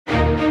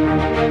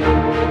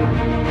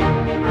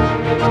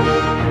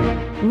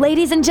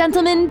Ladies and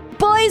gentlemen,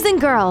 boys and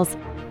girls,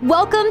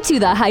 welcome to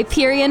the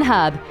Hyperion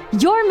Hub,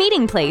 your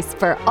meeting place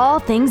for all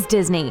things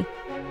Disney.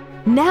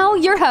 Now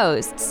your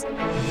hosts.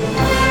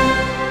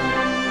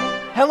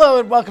 Hello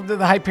and welcome to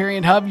the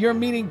Hyperion Hub, your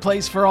meeting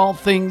place for all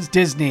things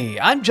Disney.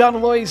 I'm John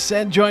Alois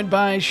and joined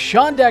by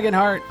Sean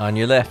Dagenhart. On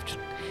your left.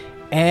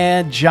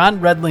 And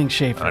John Redling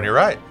Schaefer. On your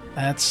right.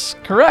 That's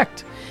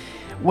correct.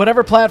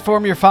 Whatever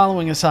platform you're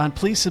following us on,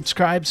 please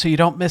subscribe so you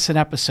don't miss an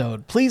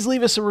episode. Please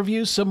leave us a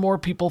review so more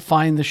people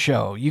find the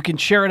show. You can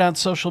share it on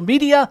social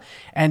media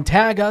and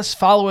tag us.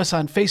 Follow us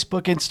on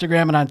Facebook,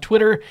 Instagram, and on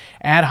Twitter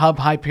at Hub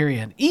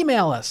Hyperion.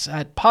 Email us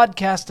at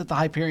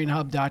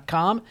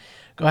podcast@thehyperionhub.com.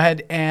 Go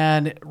ahead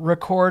and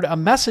record a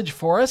message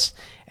for us,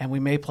 and we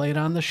may play it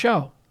on the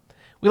show.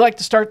 We like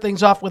to start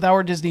things off with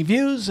our Disney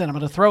views, and I'm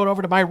going to throw it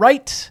over to my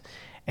right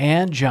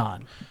and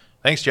John.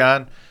 Thanks,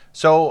 John.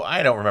 So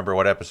I don't remember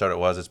what episode it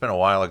was. It's been a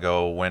while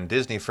ago when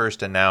Disney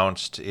first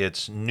announced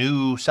its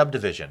new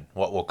subdivision,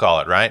 what we'll call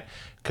it, right?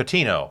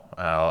 Cotino,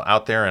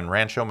 out there in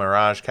Rancho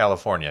Mirage,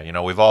 California. You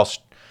know, we've all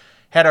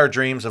had our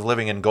dreams of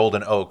living in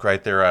Golden Oak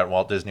right there at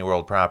Walt Disney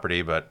World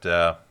property, but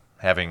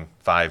having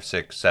 5,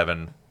 6,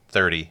 7,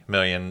 30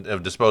 million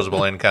of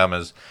disposable income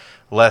is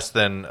less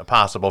than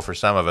possible for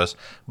some of us.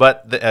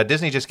 But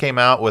Disney just came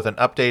out with an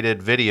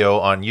updated video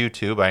on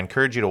YouTube. I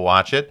encourage you to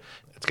watch it.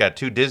 It's got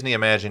 2 Disney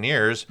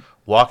Imagineers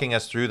walking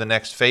us through the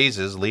next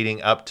phases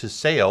leading up to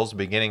sales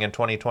beginning in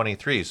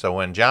 2023. So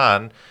when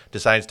John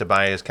decides to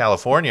buy his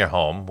California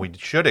home, we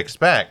should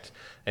expect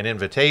an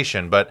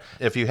invitation. But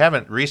if you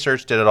haven't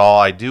researched it at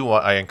all, I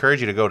encourage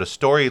you to go to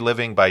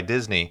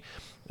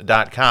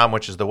storylivingbyDisney.com,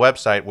 which is the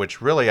website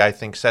which really, I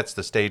think, sets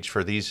the stage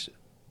for these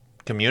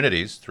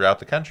communities throughout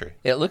the country.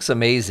 It looks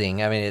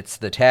amazing. I mean,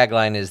 the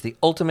tagline is the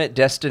ultimate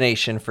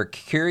destination for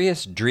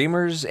curious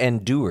dreamers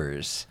and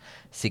doers,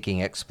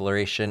 seeking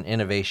exploration,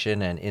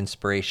 innovation, and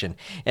inspiration.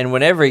 And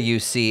whenever you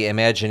see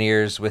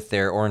Imagineers with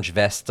their orange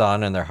vests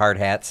on and their hard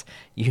hats,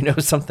 you know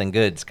something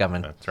good's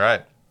coming. That's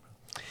right.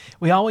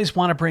 We always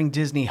want to bring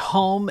Disney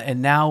home,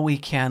 and now we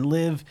can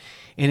live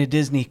in a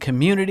Disney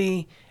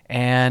community.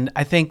 And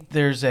I think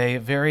there's a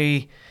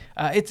very,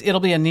 it'll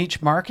be a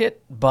niche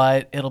market,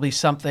 but it'll be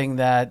something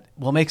that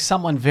will make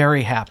someone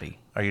very happy.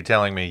 Are you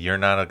telling me you're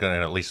not going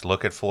to at least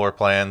look at floor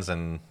plans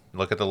and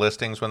look at the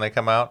listings when they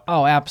come out?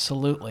 Oh,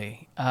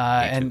 absolutely.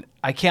 And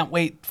I can't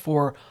wait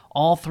for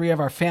all 3 of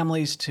our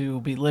families to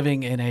be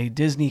living in a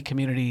Disney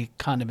community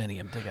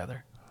condominium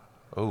together.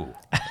 Oh,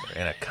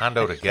 in a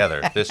condo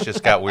together. This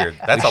just got weird.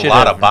 That's a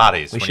lot of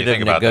bodies. We when should you have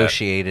think about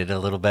negotiated a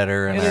little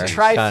better in our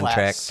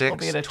contract.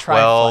 6,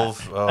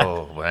 12.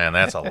 Oh, man,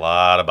 that's a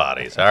lot of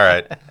bodies. All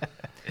right.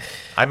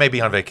 I may be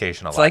on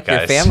vacation a lot, guys. It's like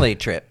your family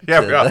trip.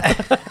 Yeah.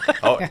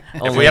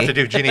 If we have to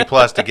do Genie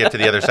Plus to get to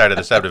the other side of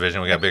the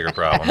subdivision, we got bigger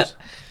problems.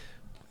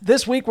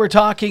 This week we're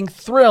talking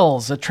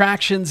thrills,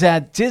 attractions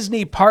at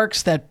Disney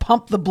parks that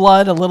pump the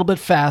blood a little bit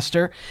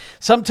faster.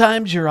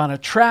 Sometimes you're on a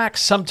track,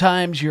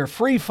 sometimes you're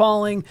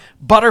free-falling,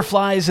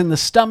 butterflies in the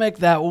stomach,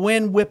 that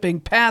wind whipping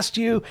past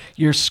you,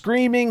 you're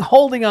screaming,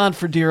 holding on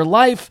for dear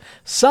life.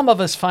 Some of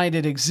us find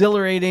it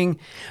exhilarating,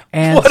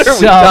 and what are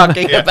we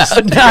talking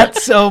about? Not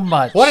so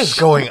much. What is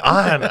going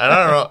on? I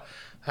don't know.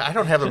 I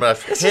don't have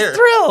enough hair. This is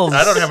thrills.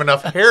 I don't have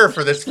enough hair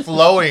for this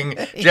flowing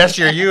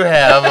gesture you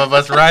have of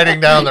us riding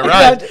down the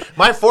ride.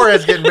 My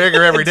forehead's getting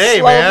bigger every day,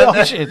 slow man.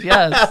 Motion,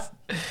 yes.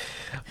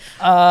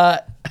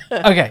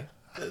 Okay.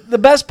 The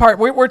best part,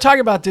 we're talking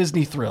about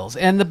Disney thrills,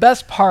 and the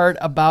best part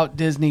about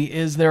Disney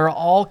is there are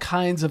all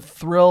kinds of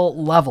thrill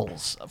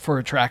levels for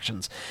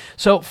attractions.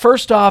 So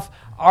first off,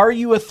 are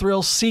you a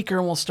thrill seeker?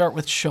 And we'll start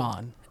with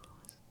Sean.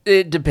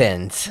 It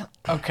depends.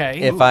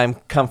 Okay. If I'm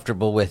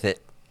comfortable with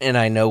it and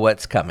I know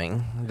what's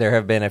coming. There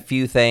have been a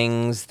few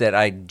things that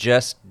I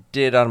just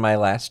did on my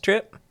last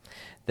trip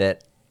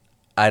that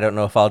I don't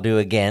know if I'll do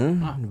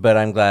again, but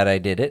I'm glad I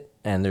did it.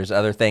 And there's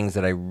other things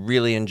that I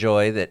really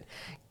enjoy that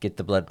get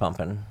the blood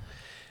pumping.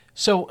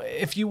 So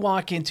if you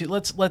walk into,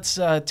 let's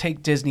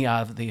take Disney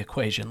out of the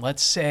equation.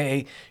 Let's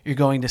say you're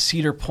going to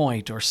Cedar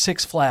Point or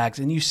Six Flags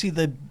and you see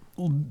the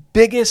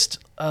biggest,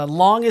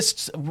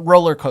 longest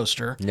roller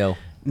coaster. No.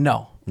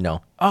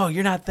 Oh,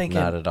 you're not thinking.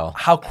 Not at all.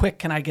 How quick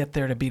can I get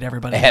there to beat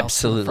everybody else?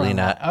 Absolutely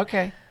not.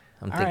 Okay.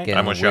 I'm all thinking,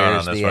 I'm with Sean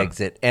where's on this the one.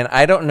 exit? And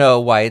I don't know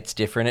why it's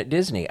different at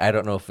Disney. I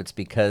don't know if it's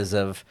because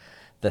of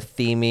the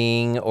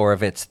theming or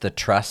if it's the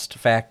trust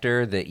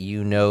factor that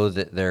you know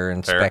that they're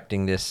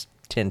inspecting this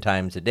 10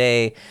 times a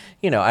day.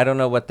 You know, I don't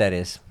know what that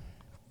is.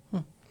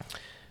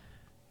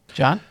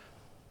 John?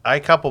 I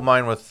couple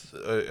mine with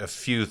a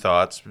few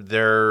thoughts.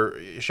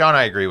 Sean,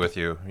 I agree with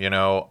you. You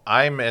know,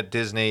 I'm at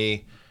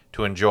Disney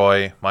to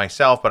enjoy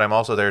myself, but I'm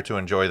also there to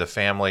enjoy the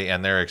family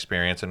and their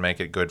experience and make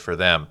it good for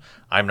them.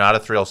 I'm not a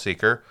thrill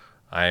seeker.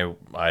 I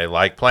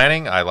like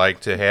planning. I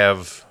like to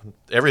have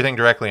everything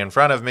directly in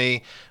front of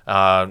me.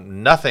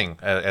 Nothing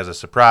as a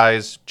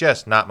surprise,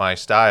 just not my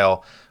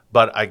style.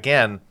 But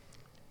again,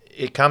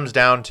 it comes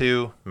down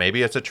to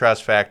maybe it's a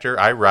trust factor.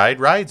 I ride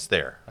rides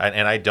there,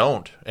 and I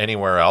don't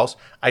anywhere else.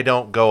 I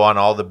don't go on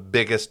all the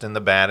biggest and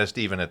the baddest,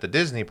 even at the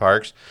Disney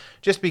parks,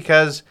 just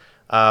because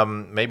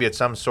Maybe it's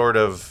some sort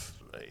of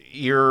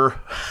ear.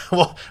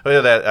 Well,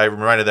 that I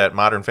reminded that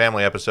Modern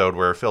Family episode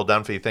where Phil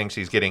Dunphy thinks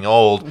he's getting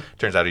old.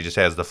 Turns out he just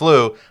has the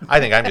flu. I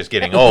think I'm just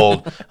getting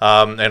old.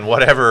 And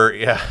whatever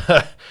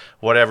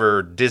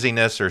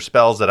dizziness or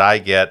spells that I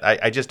get,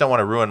 I just don't want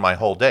to ruin my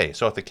whole day.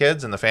 So if the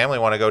kids and the family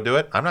want to go do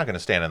it, I'm not going to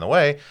stand in the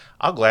way.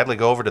 I'll gladly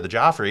go over to the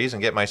Joffrey's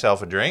and get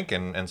myself a drink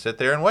and sit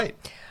there and wait.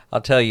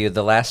 I'll tell you,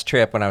 the last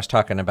trip when I was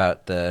talking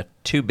about the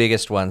two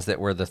biggest ones that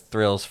were the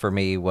thrills for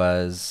me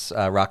was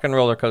Rock and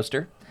Roller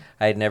Coaster.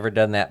 I had never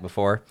done that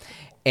before.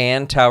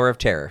 And Tower of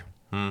Terror.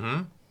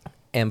 Mm-hmm.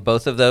 And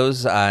both of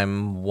those,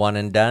 I'm one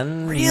and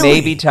done. Really?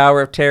 Maybe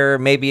Tower of Terror,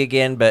 maybe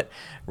again, but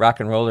Rock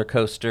and Roller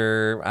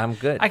Coaster, I'm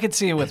good. I could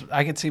see it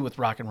with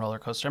Rock and Roller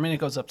Coaster. I mean, it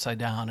goes upside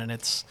down and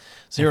it's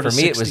 0 to 60.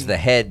 For me, it was the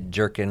head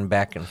jerking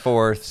back and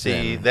forth.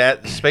 See,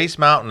 that Space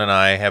Mountain and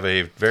I have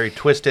a very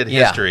twisted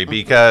history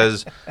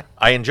because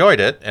I enjoyed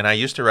it and I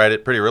used to ride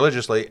it pretty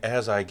religiously.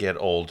 As I get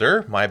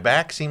older, my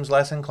back seems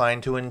less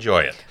inclined to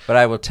enjoy it. But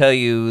I will tell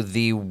you,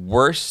 the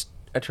worst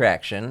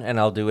attraction, and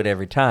I'll do it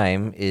every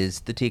time, is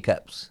the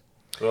teacups.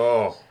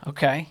 Oh,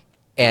 Okay.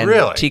 And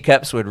Really?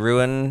 teacups would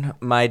ruin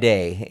my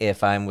day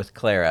if I'm with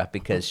Clara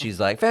because she's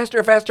like,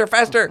 faster, faster,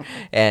 faster.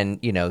 And,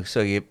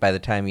 so by the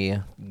time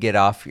you get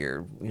off,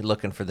 you're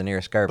looking for the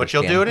nearest garbage but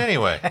you'll can. do it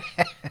anyway.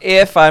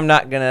 If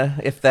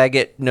I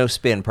get no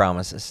spin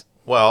promises.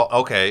 Well,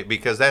 okay,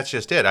 because that's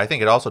just it. I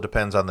think it also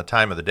depends on the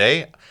time of the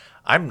day.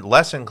 I'm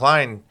less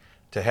inclined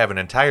to have an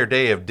entire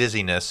day of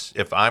dizziness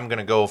if I'm going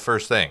to go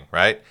first thing,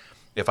 right?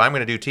 If I'm going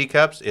to do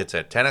teacups, it's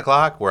at 10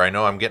 o'clock where I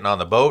know I'm getting on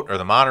the boat or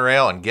the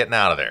monorail and getting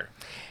out of there.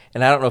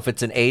 And I don't know if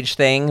it's an age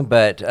thing,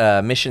 but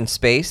Mission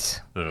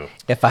Space, Ugh.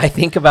 if I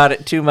think about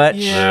it too much,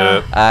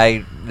 Yeah.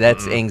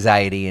 that's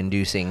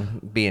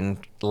anxiety-inducing,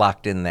 being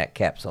locked in that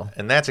capsule.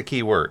 And that's a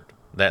key word,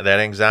 that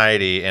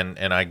anxiety. And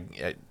I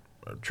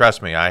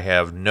trust me, I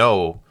have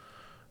no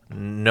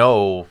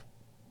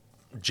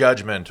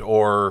judgment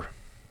or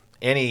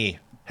any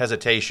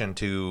hesitation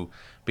to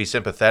be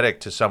sympathetic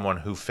to someone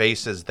who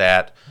faces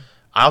that.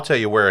 I'll tell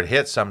you where it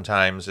hits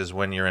sometimes is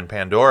when you're in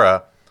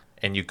Pandora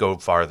and you go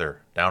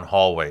farther down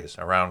hallways,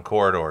 around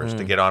corridors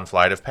to get on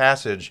Flight of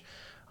Passage.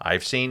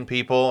 I've seen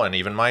people, and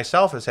even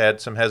myself has had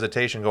some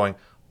hesitation going,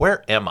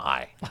 where am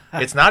I?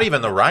 It's not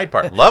even the ride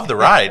part. Love the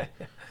ride.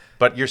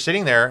 But you're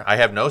sitting there. I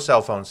have no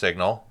cell phone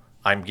signal.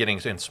 I'm getting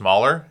in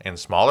smaller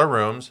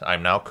rooms.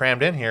 I'm now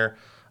crammed in here.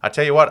 I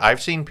tell you what,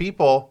 I've seen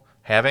people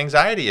have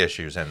anxiety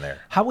issues in there.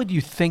 How would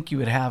you think you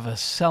would have a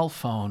cell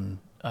phone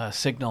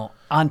signal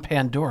on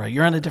Pandora?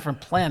 You're on a different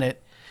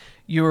planet.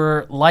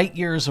 You're light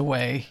years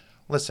away.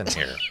 Listen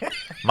here.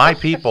 My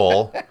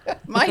people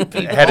My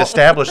people. had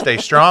established a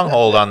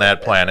stronghold on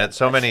that planet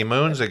so many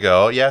moons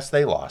ago. Yes,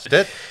 they lost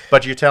it.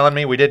 But you're telling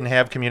me we didn't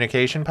have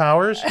communication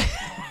powers?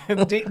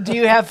 do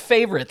you have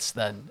favorites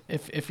then?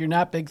 If you're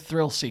not big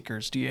thrill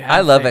seekers, do you have I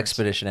love favorites?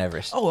 Expedition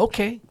Everest. Oh,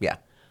 okay. Yeah.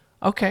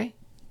 Okay.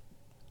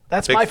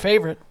 That's Big- my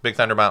favorite. Big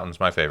Thunder Mountain's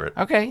my favorite.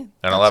 Okay.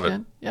 I love it.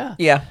 Good. Yeah.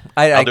 Yeah,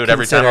 I do it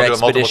every time. consider I'll do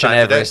it multiple Expedition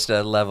times a day. Everest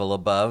a level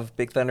above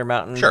Big Thunder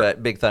Mountain, Sure.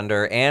 but Big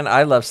Thunder, and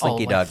I love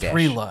Slinky like Dog Dash.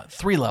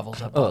 three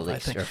levels above, Oh, at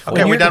least, I think. sure. Okay,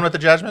 When we you're done go- with the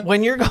judgment?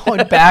 When you're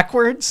going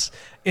backwards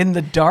in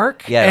the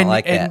dark. Yeah, I don't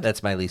like that. and-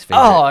 That's my least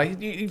favorite. Oh,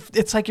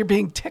 it's like you're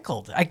being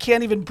tickled. I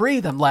can't even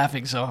breathe. I'm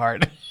laughing so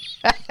hard.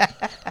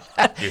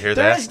 You hear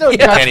There that? is no You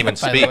can't even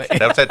judgment, by the speak.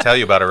 way. What's that tell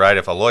you about a ride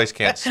if Alois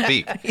can't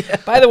speak?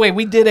 By the way,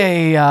 we did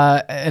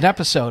an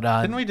episode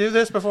on Didn't we do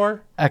this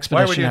before? Expedition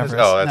Why are we doing Everest.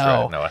 this? Oh, that's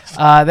no. right. No, it's,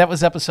 That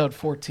was episode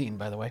 14,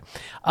 by the way.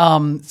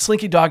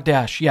 Slinky Dog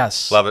Dash,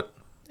 yes. love it.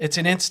 It's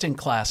an instant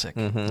classic.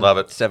 Love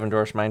it. Seven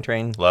Dwarfs Mine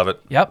Train. Love it.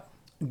 Yep.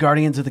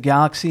 Guardians of the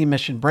Galaxy,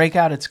 Mission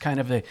Breakout. It's kind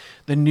of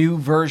the new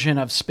version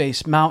of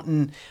Space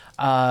Mountain.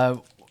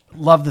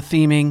 Love the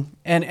theming.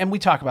 And we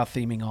talk about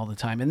theming all the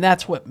time. And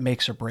that's what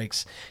makes or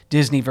breaks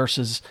Disney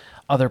versus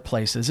other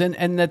places.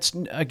 And that's,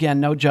 again,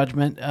 no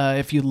judgment.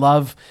 If you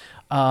love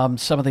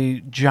some of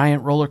the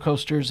giant roller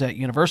coasters at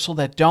Universal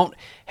that aren't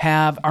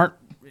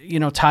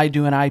tied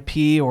to an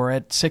IP or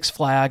at Six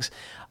Flags,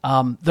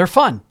 they're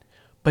fun.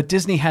 But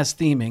Disney has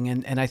theming,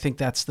 and I think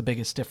that's the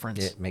biggest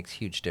difference. It makes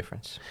huge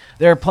difference.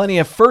 There are plenty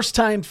of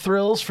first-time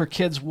thrills for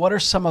kids. What are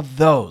some of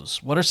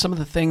those? What are some of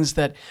the things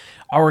that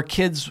our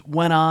kids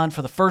went on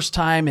for the first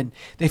time and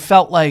they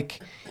felt like,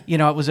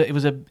 it was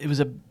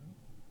a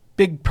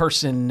big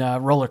person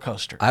roller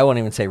coaster? I won't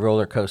even say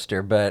roller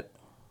coaster, but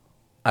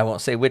I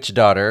won't say which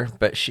daughter,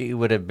 but she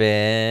would have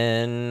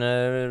been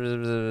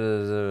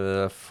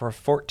for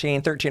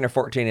 13 or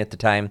 14 at the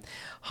time.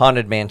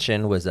 Haunted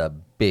Mansion was a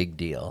big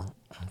deal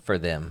for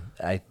them.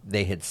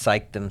 They had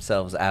psyched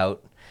themselves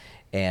out,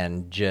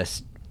 and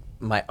just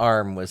my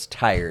arm was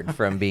tired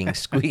from being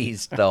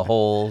squeezed the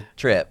whole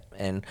trip.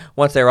 And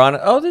once they were on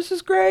it, oh, this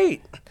is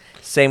great.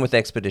 Same with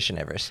Expedition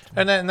Everest.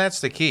 And that's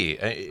the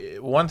key.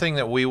 One thing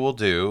that we will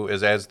do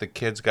is as the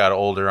kids got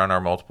older on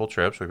our multiple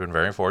trips, we've been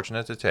very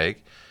fortunate to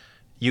take,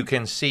 you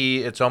can see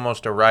it's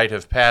almost a rite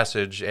of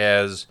passage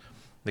as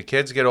the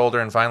kids get older,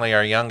 and finally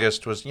our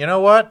youngest was, you know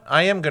what,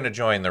 I am going to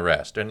join the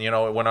rest. And,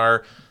 when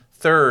our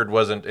third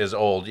wasn't as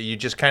old. You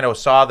just kind of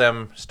saw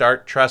them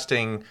start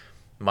trusting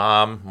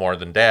mom more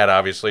than dad,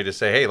 obviously, to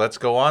say, hey, let's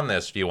go on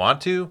this. Do you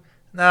want to?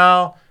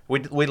 No.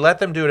 We let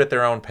them do it at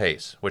their own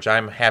pace, which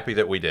I'm happy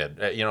that we did.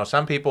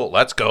 Some people,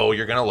 let's go,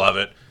 you're going to love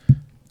it.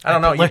 I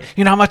don't know.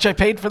 You know how much I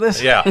paid for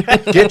this? Yeah.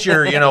 Get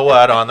your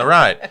you-know-what on the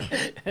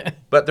ride.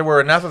 But there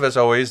were enough of us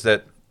always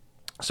that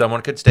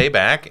someone could stay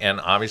back, and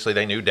obviously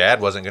they knew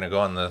Dad wasn't going to go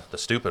on the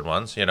stupid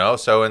ones,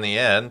 So in the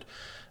end,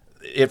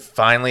 it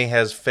finally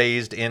has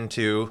phased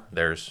into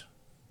there's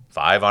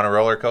 5 on a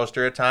roller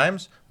coaster at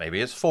times. Maybe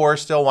it's 4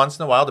 still once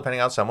in a while, depending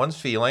on how someone's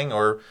feeling,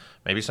 or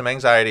maybe some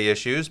anxiety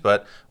issues,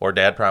 or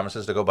Dad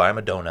promises to go buy him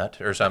a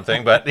donut or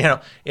something. But,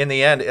 in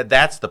the end,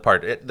 that's the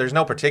part. There's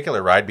no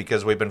particular ride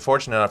because we've been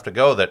fortunate enough to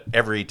go that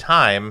every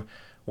time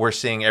we're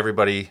seeing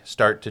everybody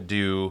start to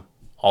do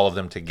all of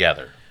them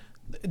together.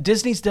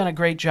 Disney's done a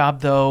great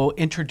job, though,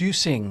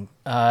 introducing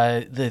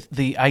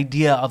the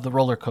idea of the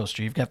roller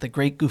coaster. You've got the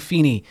Great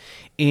Goofini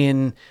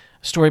in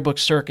Storybook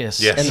Circus.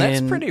 Yes. And that's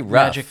in pretty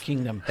rough. Magic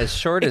Kingdom. As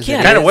short as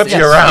can. it Kind of is. whips you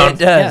Yes, around it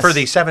does. for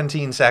the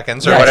 17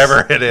 seconds or Yes.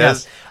 whatever it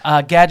is.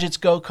 Yes. Gadgets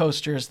Go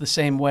Coaster is the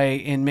same way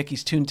in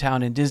Mickey's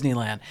Toontown in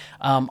Disneyland.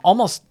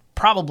 Almost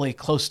probably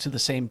close to the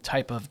same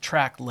type of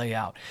track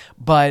layout,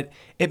 but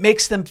it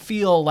makes them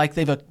feel like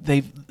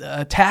they've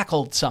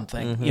tackled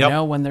something,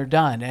 when they're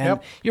done. And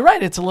you're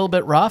right, it's a little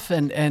bit rough,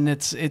 and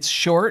it's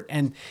short,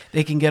 and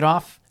they can get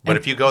off. But and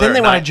if you go then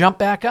there they at want to jump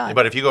back on.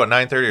 But if you go at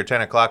 9:30 or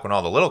 10 o'clock when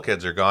all the little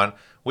kids are gone,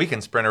 we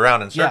can sprint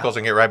around in circles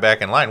and get right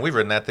back in line. We've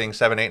ridden that thing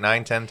 7, 8,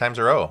 9, 10 times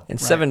a row.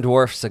 And Seven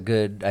Dwarfs a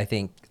good, I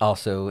think,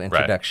 also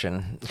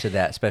introduction to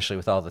that, especially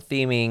with all the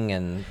theming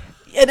and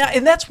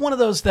And that's one of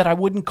those that I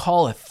wouldn't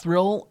call a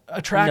thrill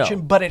attraction,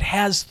 No. but it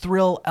has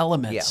thrill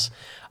elements.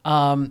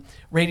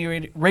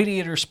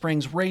 Radiator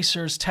Springs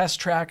Racers, Test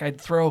Track. I'd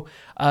throw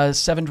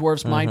Seven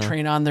Dwarfs Mine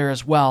Train on there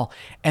as well.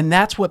 And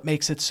that's what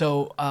makes it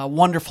so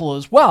wonderful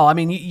as well. I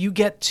mean, you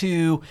get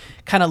to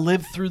kind of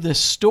live through this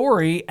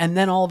story, and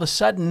then all of a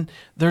sudden,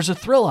 there's a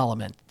thrill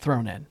element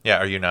thrown in. Yeah,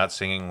 are you not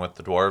singing with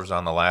the dwarves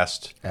on the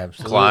last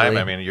Absolutely. climb?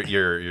 I mean,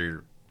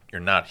 you're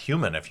not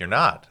human if you're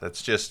not.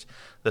 That's just,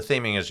 the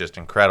theming is just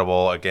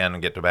incredible. Again,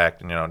 get to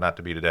back, not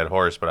to beat a dead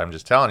horse, but I'm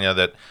just telling you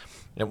that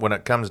when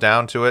it comes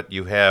down to it,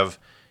 you have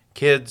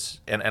kids,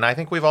 and I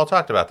think we've all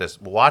talked about this,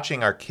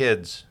 watching our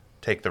kids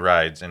take the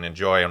rides and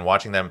enjoy, and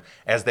watching them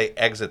as they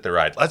exit the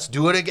ride. Let's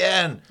do it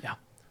again. Yeah.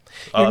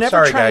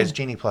 Sorry, guys,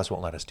 Genie Plus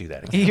won't let us do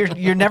that again.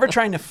 You're never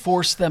trying to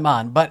force them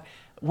on, but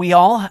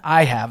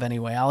I have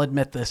anyway, I'll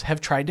admit this,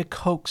 have tried to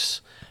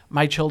coax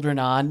my children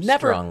on.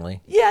 Never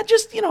Strongly. Yeah,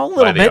 just, a little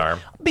By the bit. arm.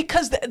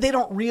 Because they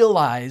don't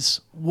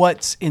realize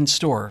what's in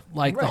store,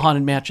 like the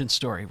Haunted Mansion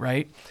story,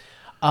 right?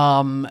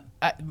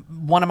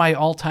 One of my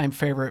all-time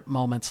favorite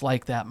moments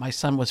like that, my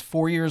son was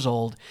 4 years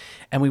old,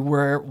 and we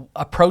were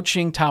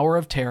approaching Tower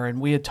of Terror, and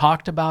we had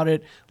talked about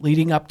it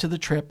leading up to the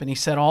trip, and he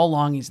said all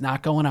along, he's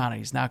not going on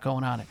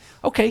it.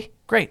 Okay,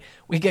 great.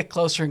 We get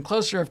closer and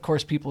closer. Of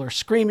course, people are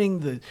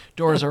screaming. The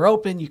doors are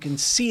open. You can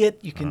see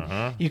it. You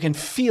can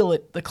feel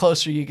it the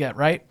closer you get,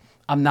 right?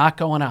 I'm not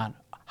going on.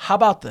 How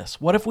about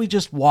this? What if we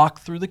just walk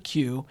through the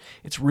queue?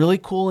 It's really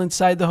cool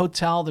inside the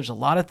hotel. There's a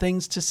lot of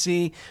things to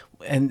see,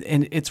 and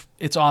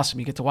it's awesome.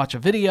 You get to watch a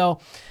video.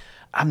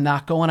 I'm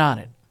not going on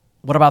it.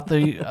 What about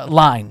the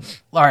line?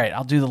 All right,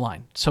 I'll do the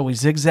line. So we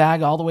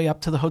zigzag all the way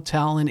up to the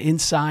hotel and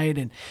inside,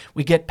 and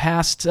we get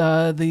past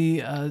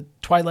the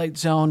Twilight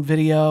Zone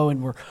video,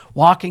 and we're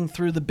walking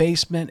through the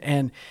basement,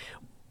 and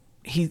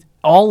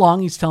all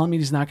along, he's telling me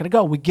he's not going to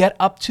go. We get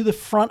up to the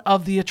front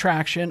of the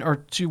attraction, or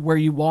to where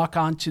you walk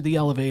onto the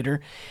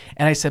elevator.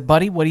 And I said,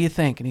 buddy, what do you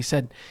think? And he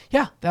said,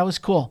 yeah, that was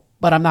cool,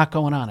 but I'm not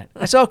going on it.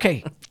 I said,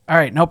 okay, all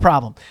right, no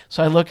problem.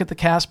 So I look at the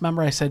cast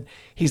member. I said,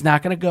 he's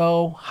not going to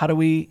go. How do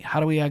we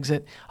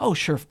exit? Oh,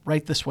 sure,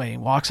 right this way. He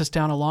walks us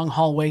down a long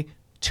hallway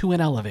to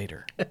an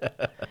elevator.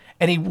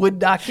 And he would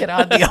not get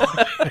on the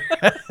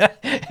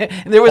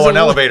elevator. There was an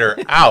elevator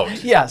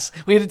out. Yes,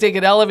 we had to take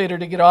an elevator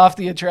to get off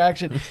the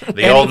attraction.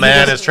 The old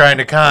man is trying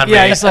to con me.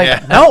 Yeah, he's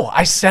like, no,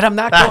 I said I'm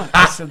not going.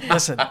 I said,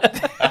 listen,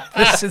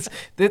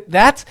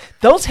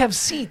 those have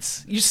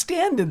seats. You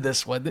stand in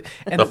this one.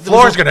 And The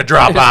floor's going to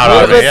drop out a on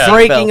little me. bit Yeah.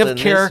 breaking Felt of in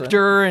this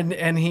character,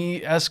 and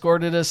he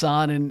escorted us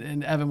on,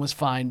 and Evan was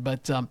fine.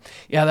 But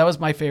that was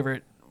my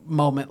favorite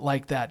moment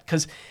like that,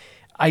 because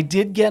I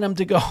did get him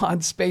to go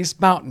on Space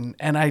Mountain,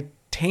 and I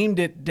tamed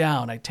it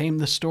down. I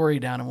tamed the story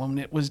down, and when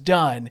it was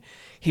done,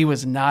 he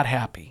was not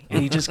happy,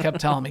 and he just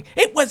kept telling me,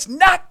 it was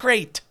not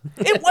great.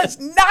 It was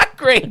not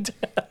great.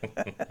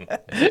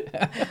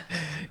 I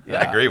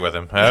agree with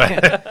him.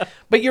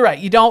 But you're right.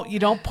 You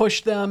don't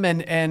push them,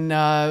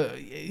 and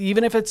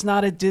even if it's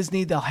not at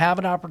Disney, they'll have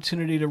an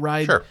opportunity to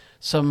ride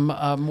some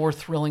more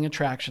thrilling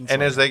attractions.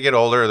 And as they get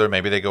older,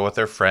 maybe they go with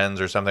their friends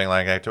or something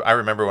like that. I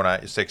remember when I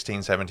was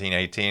 16, 17,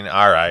 18,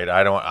 all right,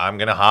 I'm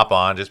going to hop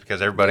on just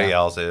because everybody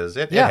else is.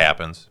 It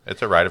happens.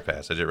 It's a rite of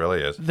passage. It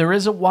really is. There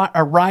is a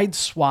ride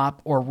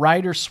swap or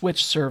rider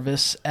switch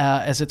service,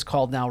 as it's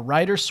called now.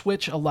 Rider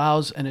switch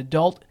allows an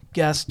adult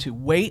guests to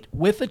wait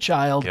with a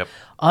child, Yep.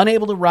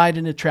 unable to ride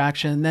an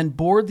attraction, and then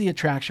board the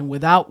attraction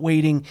without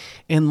waiting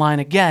in line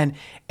again.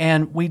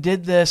 And we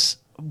did this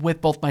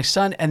with both my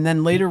son and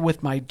then later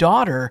with my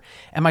daughter,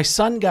 and my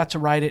son got to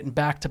ride it in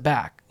back to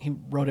back. He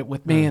rode it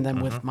with me and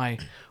then with my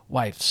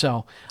wife.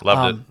 So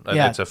Loved it.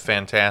 Yeah, It's a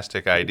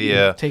fantastic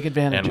idea. Take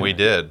advantage And of we it.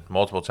 did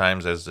multiple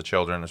times as the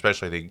children,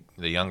 especially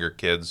the younger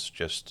kids,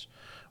 just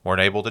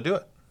weren't able to do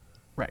it.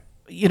 right.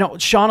 You know,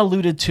 Sean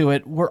alluded to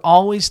it. We're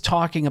always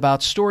talking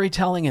about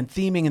storytelling and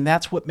theming, and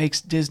that's what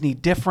makes Disney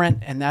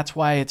different, and that's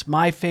why it's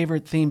my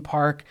favorite theme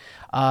parks.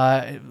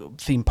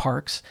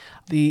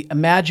 The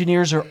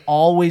Imagineers are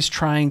always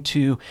trying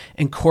to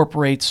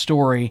incorporate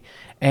story,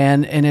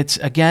 and it's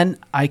again,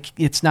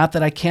 it's not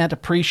that I can't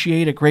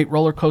appreciate a great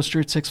roller coaster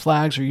at Six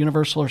Flags or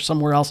Universal or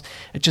somewhere else.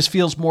 It just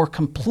feels more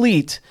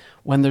complete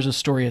when there's a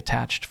story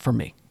attached for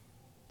me.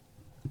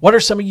 What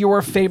are some of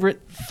your favorite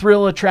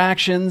thrill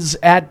attractions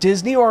at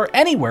Disney or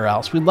anywhere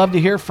else? We'd love to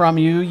hear from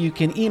you. You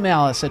can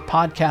email us at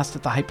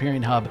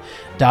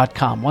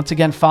podcast@thehyperionhub.com. Once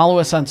again, follow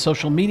us on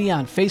social media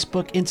on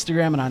Facebook,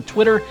 Instagram, and on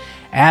Twitter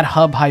at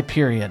Hub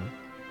Hyperion.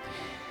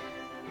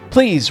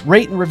 Please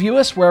rate and review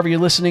us wherever you're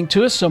listening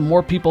to us so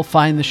more people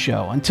find the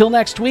show. Until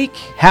next week,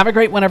 have a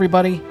great one,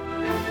 everybody.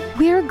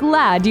 We're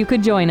glad you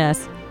could join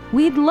us.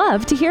 We'd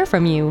love to hear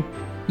from you.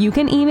 You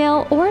can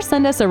email or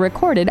send us a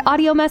recorded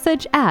audio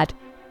message at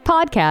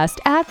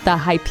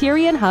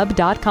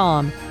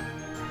podcast@thehyperionhub.com.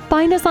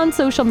 Find us on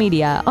social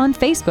media on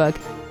Facebook,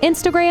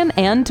 Instagram,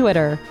 and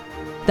Twitter.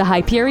 The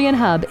Hyperion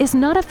Hub is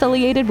not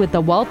affiliated with the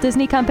Walt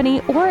Disney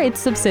Company or its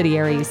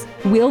subsidiaries.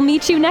 We'll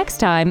meet you next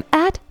time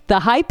at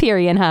the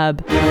Hyperion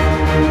Hub.